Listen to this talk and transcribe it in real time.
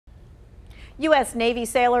U.S. Navy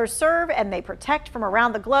sailors serve and they protect from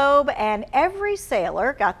around the globe, and every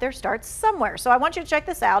sailor got their start somewhere. So I want you to check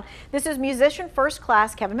this out. This is musician first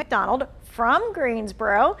class Kevin McDonald from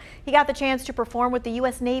Greensboro. He got the chance to perform with the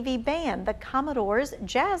U.S. Navy band, the Commodores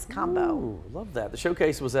Jazz Combo. Ooh, love that. The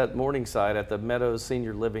showcase was at Morningside at the Meadows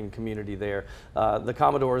Senior Living community there. The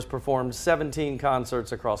Commodores performed 17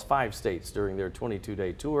 concerts across 5 states during their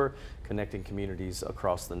 22-day tour, connecting communities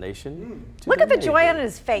across the nation. Look at the joy on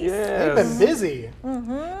his face. Yes. They've been busy.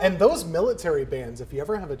 And those military bands, if you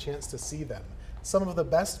ever have a chance to see them, some of the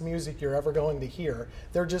best music you're ever going to hear.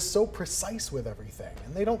 They're just so precise with everything,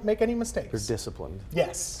 and they don't make any mistakes. They're disciplined.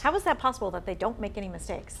 Yes. How is that possible that they don't make any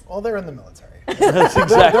mistakes? Well, they're in the military. That's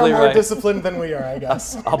exactly they're more right. disciplined than we are, I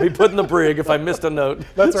guess. I'll be putting the brig if I missed a note.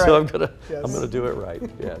 That's right. So I'm gonna Yes. do it right.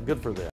 Yeah, good for them.